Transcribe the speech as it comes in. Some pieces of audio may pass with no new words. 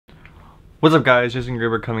What's up guys, Jason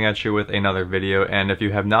Gruber coming at you with another video, and if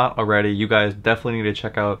you have not already, you guys definitely need to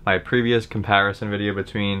check out my previous comparison video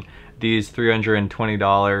between these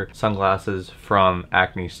 $320 sunglasses from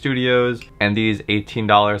Acne Studios and these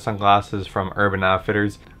 $18 sunglasses from Urban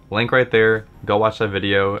Outfitters. Link right there, go watch that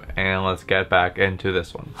video, and let's get back into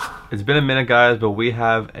this one. It's been a minute guys, but we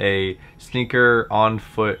have a sneaker on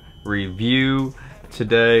foot review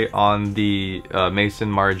today on the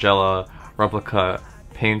Maison Margiela Replica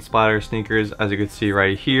paint splatter sneakers. As you can see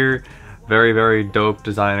right here, very dope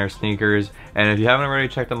designer sneakers. And if you haven't already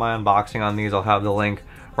checked out my unboxing on these, I'll have the link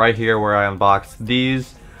right here where I unboxed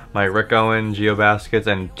these, my Rick Owens Geo baskets,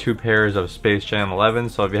 and 2 pairs of Space Jam 11.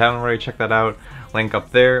 So if you haven't already checked that out, link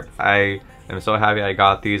up there. I am so happy I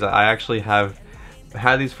got these. I actually have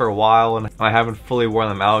had these for a while and I haven't fully worn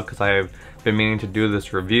them out because I have been meaning to do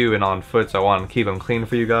this review and on foot, so I wanted to keep them clean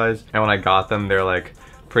for you guys. And when I got them, they're like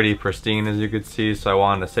pretty pristine, as you could see, so I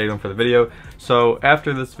wanted to save them for the video. So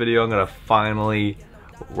after this video, I'm gonna finally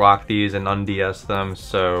rock these and un-DS them,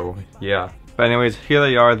 so yeah. But anyways, here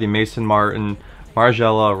they are, the Maison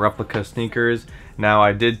Margiela Replica sneakers. Now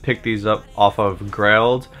I did pick these up off of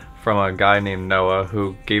Grailed from a guy named Noah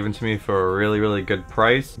who gave them to me for a really good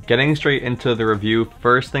price. Getting straight into the review,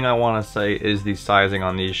 first thing I want to say is the sizing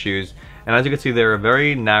on these shoes. And as you can see, they're a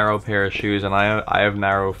very narrow pair of shoes, and I have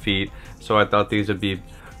narrow feet, so I thought these would be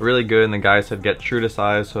really good, and the guy said get true to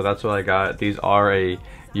size, so that's what I got. These are a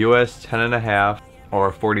US 10.5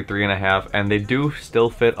 or 43.5, and they do still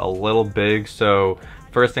fit a little big. So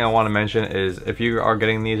first thing I want to mention is if you are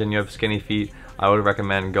getting these and you have skinny feet, I would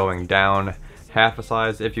recommend going down half a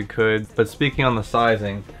size if you could. But speaking on the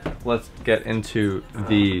sizing, let's get into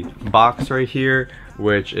the box right here,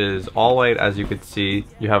 which is all white. As you can see,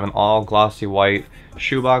 you have an all glossy white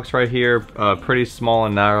shoebox right here, pretty small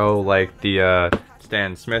and narrow like the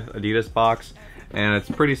Stan Smith Adidas box, and it's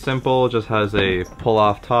pretty simple. It just has a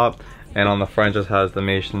pull-off top, and on the front just has the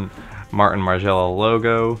Maison Margiela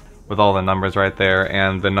logo with all the numbers right there,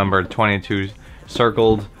 and the number 22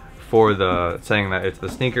 circled for the saying that it's the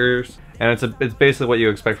sneakers. And it's basically what you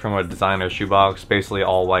expect from a designer shoebox, basically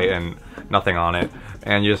all white and nothing on it.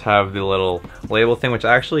 And you just have the little label thing, which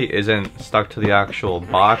actually isn't stuck to the actual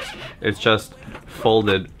box. It's just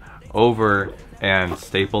folded over and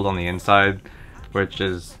stapled on the inside, which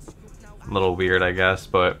is a little weird, I guess.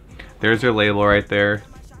 But there's your label right there.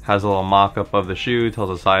 Has a little mock-up of the shoe, tells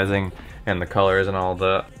the sizing and the colors and all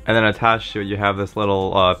that. And then attached to it, you have this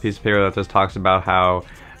little piece of paper that just talks about how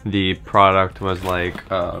the product was like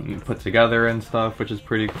put together and stuff, which is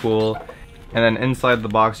pretty cool. And then inside the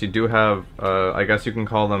box you do have I guess you can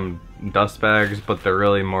call them dust bags, but they're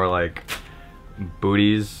really more like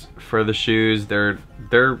booties for the shoes. They're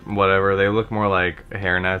whatever, they look more like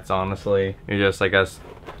hairnets, honestly. You just, I guess,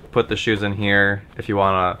 put the shoes in here if you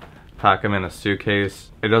want to pack them in a suitcase.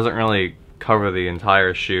 It doesn't really cover the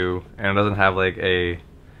entire shoe, and it doesn't have like a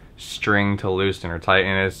string to loosen or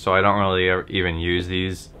tighten it, so I don't really even use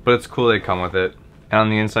these, but it's cool they come with it. And on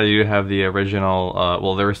the inside you have the original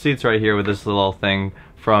well, the receipts right here with this little thing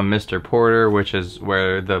from Mr. Porter, which is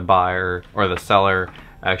where the buyer or the seller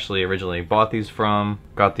actually originally bought these from.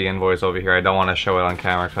 Got the invoice over here. I don't want to show it on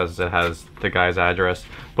camera because it has the guy's address,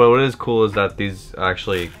 but what is cool is that these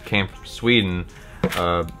actually came from Sweden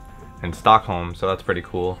in Stockholm, so that's pretty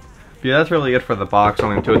cool. Yeah, that's really it for the box.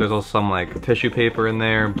 Only to it, there's also some like tissue paper in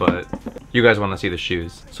there, but you guys want to see the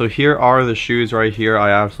shoes. So here are the shoes right here. I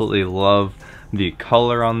absolutely love the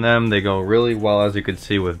color on them. They go really well, as you can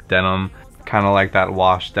see, with denim, kind of like that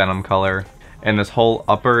washed denim color. And this whole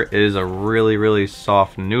upper is a really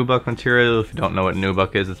soft nubuck material. If you don't know what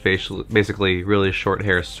nubuck is, it's basically really short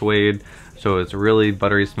hair suede. So it's really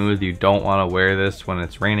buttery smooth. You don't want to wear this when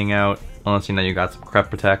it's raining out, unless you know you got some crep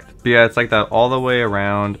protect. But yeah, it's like that all the way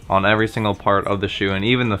around on every single part of the shoe, and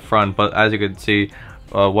even the front. But as you can see,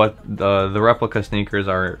 what the replica sneakers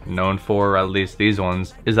are known for, at least these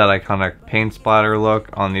ones, is that iconic paint splatter look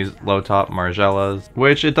on these low top Margielas,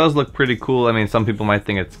 which it does look pretty cool. I mean, some people might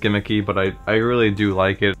think it's gimmicky, but I really do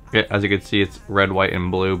like it. As you can see, it's red, white,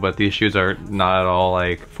 and blue, but these shoes are not at all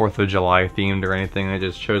like 4th of July themed or anything. It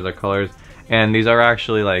just shows the colors. And these are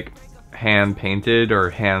actually like hand painted or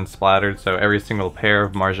hand splattered, so every single pair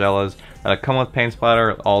of Margielas that come with paint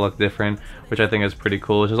splatter all look different, which I think is pretty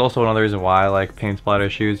cool, which is also another reason why I like paint splatter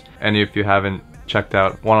shoes. And if you haven't checked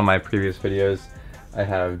out one of my previous videos, I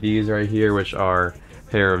have these right here, which are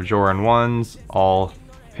a pair of Jordan 1s, all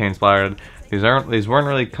paint splattered. These weren't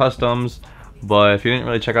really customs, but if you didn't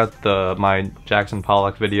really check out my Jackson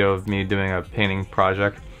Pollock video of me doing a painting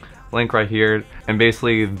project, link right here. And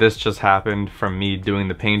basically this just happened from me doing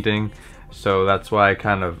the painting, So that's why I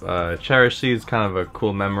kind of cherish these, kind of a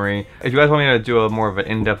cool memory. If you guys want me to do a more of an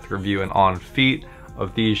in-depth review and on feet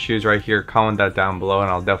of these shoes right here, comment that down below and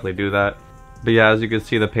I'll definitely do that. But yeah, as you can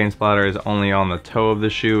see, the paint splatter is only on the toe of the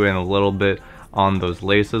shoe and a little bit on those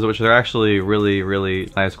laces, which are actually really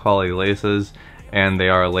nice quality laces, and they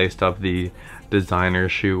are laced up the designer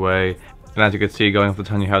shoe way. And as you can see, going up the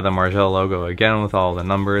tongue, you have the Margiela logo again with all the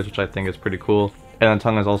numbers, which I think is pretty cool. And the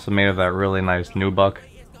tongue is also made of that really nice nubuck.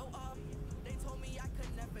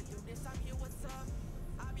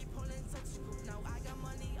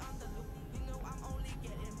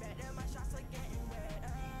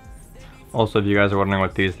 Also, if you guys are wondering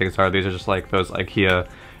what these things are just like those IKEA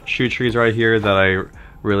shoe trees right here that I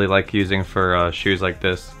really like using for shoes like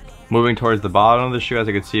this. Moving towards the bottom of the shoe, as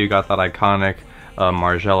you can see, you got that iconic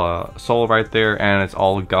Margiela sole right there, and it's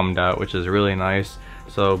all gummed out, which is really nice.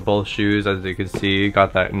 So both shoes, as you can see,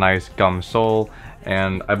 got that nice gum sole,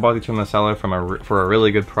 and I bought these from the seller for a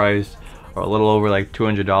really good price, or a little over like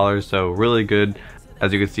 $200, so really good.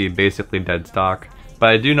 As you can see, basically dead stock. But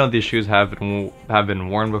I do know these shoes have been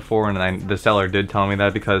worn before, and the seller did tell me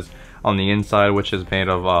that, because on the inside, which is made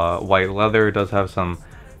of white leather, it does have some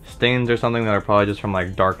stains or something that are probably just from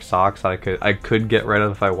like dark socks I could get rid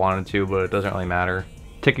of if I wanted to, but it doesn't really matter.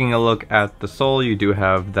 Taking a look at the sole, you do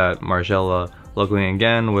have that Margiela logoing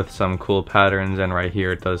again with some cool patterns, and right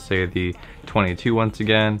here it does say the 22 once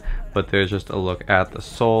again, but there's just a look at the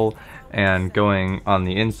sole. And going on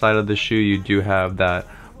the inside of the shoe, you do have that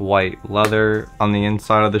white leather on the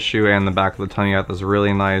inside of the shoe, and the back of the tongue you got this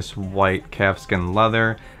really nice white calfskin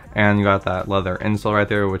leather, and you got that leather insole right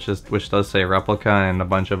there, which does say Replica, and a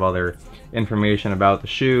bunch of other information about the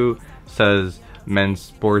shoe. It says men's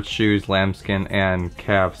sports shoes, lambskin and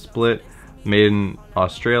calf split, made in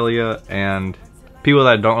Australia. And people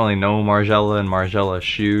that don't really know Margiela and Margiela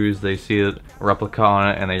shoes, they see a Replica on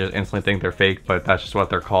it and they just instantly think they're fake, but that's just what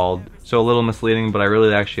they're called. So a little misleading, but I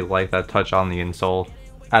really actually like that touch on the insole.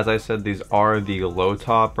 As I said, these are the low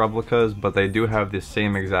top replicas, but they do have the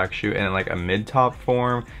same exact shoe in like a mid top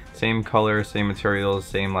form. Same color, same materials,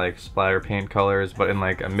 same like splatter paint colors, but in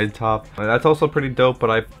like a mid top. That's also pretty dope, but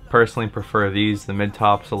I personally prefer these. The mid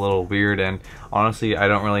top's a little weird, and honestly I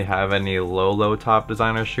don't really have any low top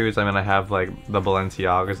designer shoes. I mean, I have like the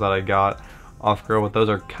Balenciagas that I got off Girl, but those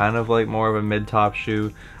are kind of like more of a mid top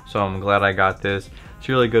shoe, so I'm glad I got this. It's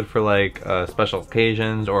really good for like special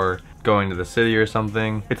occasions or going to the city or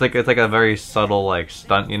something. It's like a very subtle like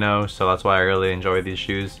stunt, you know, so that's why I really enjoy these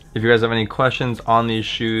shoes. If you guys have any questions on these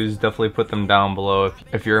shoes, definitely put them down below.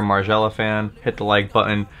 If you're a Margiela fan, hit the like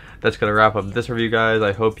button. That's gonna wrap up this review, guys.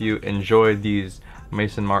 I hope you enjoyed these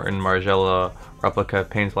Maison Martin Margiela replica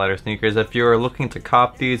paint slider sneakers. If you're looking to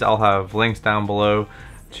cop these, I'll have links down below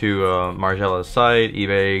to Margiela's site,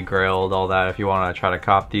 eBay, Grailed, all that, if you want to try to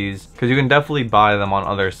cop these, because you can definitely buy them on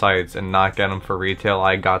other sites and not get them for retail.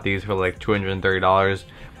 I got these for like $230. If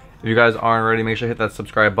you guys aren't already, make sure to hit that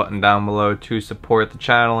subscribe button down below to support the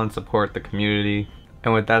channel and support the community.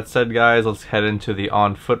 And with that said, guys, let's head into the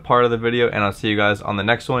on foot part of the video, and I'll see you guys on the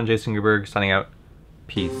next one. Jason Gerberg signing out.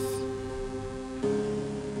 Peace.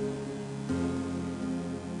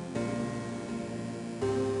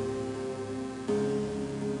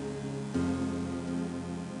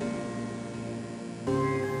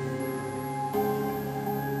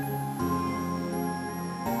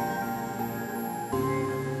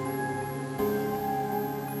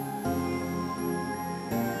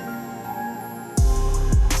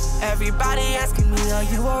 Everybody asking me, are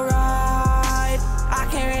you alright? I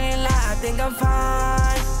can't really lie, I think I'm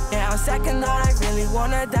fine. Yeah, on second thought, I really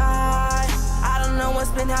wanna die. I don't know what's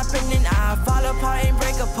been happening, I fall apart and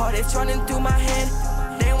break apart, it's running through my head.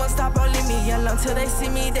 They won't stop or leave me alone till they see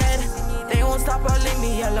me dead. They won't stop or leave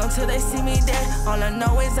me alone till they see me dead. All I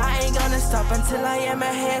know is I ain't gonna stop until I am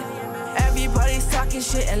ahead. Everybody's talking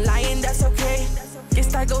shit and lying, that's okay.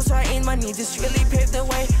 Guess that goes right in, money just really paved the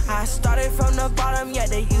way. I started from the bottom, yeah,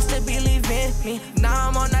 they used to believe in me. Now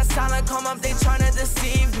I'm on that silent come up, they tryna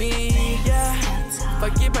deceive me. Yeah,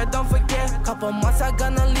 forgive but don't forget. Couple months I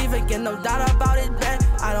gonna leave again, no doubt about it, bet.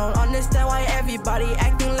 I don't understand why everybody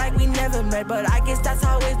acting like we never met, but I guess that's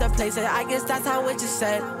how it's the place, and I guess that's how it just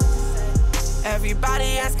said.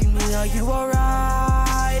 Everybody asking me, are you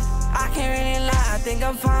alright? I can't really lie, I think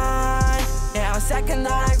I'm fine. Yeah, on second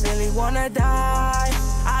thought, I really wanna die.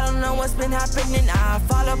 I don't know what's been happening, I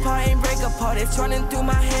fall apart and break apart, it's running through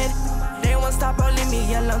my head. They won't stop or leave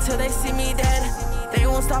me alone till they see me dead. They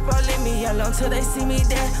won't stop or leave me alone till they see me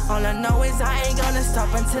dead. All I know is I ain't gonna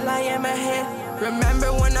stop until I am ahead.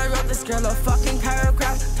 Remember when I wrote this girl a fucking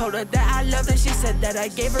paragraph? Told her that I loved her, she said that I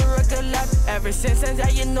gave her a good laugh. Ever since then, yeah,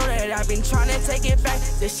 you know that I've been trying to take it back.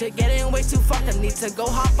 This shit getting way too fucked, I need to go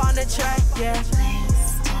hop on the track, yeah.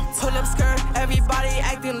 Pull up skirt, everybody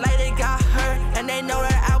acting like they got hurt, and they know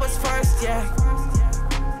that I was first, yeah.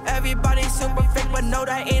 Everybody super fake, but know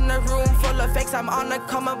that in a room full of fakes, I'm on the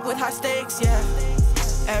come up with high stakes, yeah.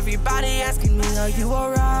 Everybody asking me, are you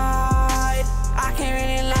alright? I can't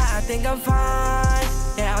really lie, I think I'm fine.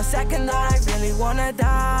 Yeah, on second thought, I really wanna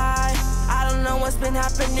die. I don't know what's been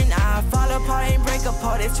happening, I fall apart and break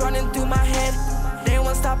apart, it's running through my head. They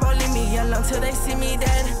won't stop or leave me alone till they see me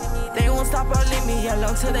dead. They won't stop or leave me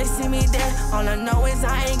alone till they see me dead. All I know is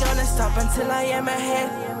I ain't gonna stop until I am ahead.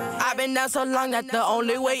 I've been down so long that the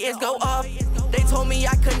only way is go up. They told me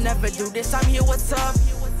I could never do this, I'm here, what's up?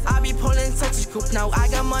 I be pulling such a scoop, now I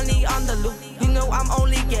got money on the loop. You know I'm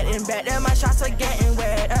only getting better, my shots are getting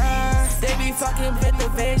wetter. They be fucking with the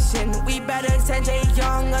vision, we better send Jay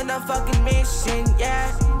Young on a fucking mission,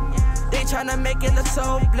 yeah. They tryna make it look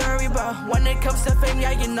so blurry, but when it comes to fame,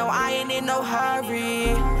 yeah, you know I ain't in no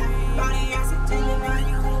hurry. Body asking, tell me why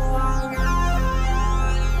you alright.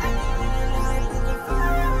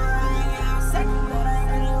 Second, but I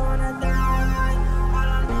really wanna die. I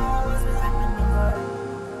don't know what's happening, but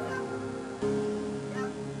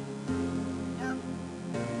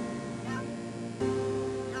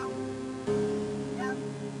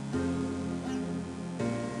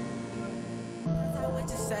what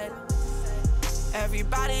you said.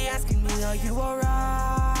 Everybody asking me, are you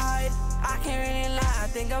alright? I can't really lie, I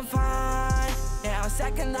think I'm fine. Yeah, on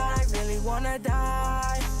second thought, I really wanna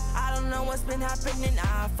die. I don't know what's been happening,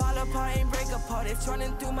 I fall apart and break apart, it's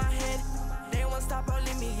running through my head. They won't stop or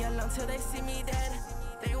leave me alone till they see me dead.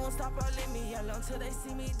 They won't stop or leave me alone till they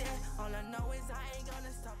see me dead. All I know is I ain't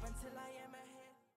gonna stop until I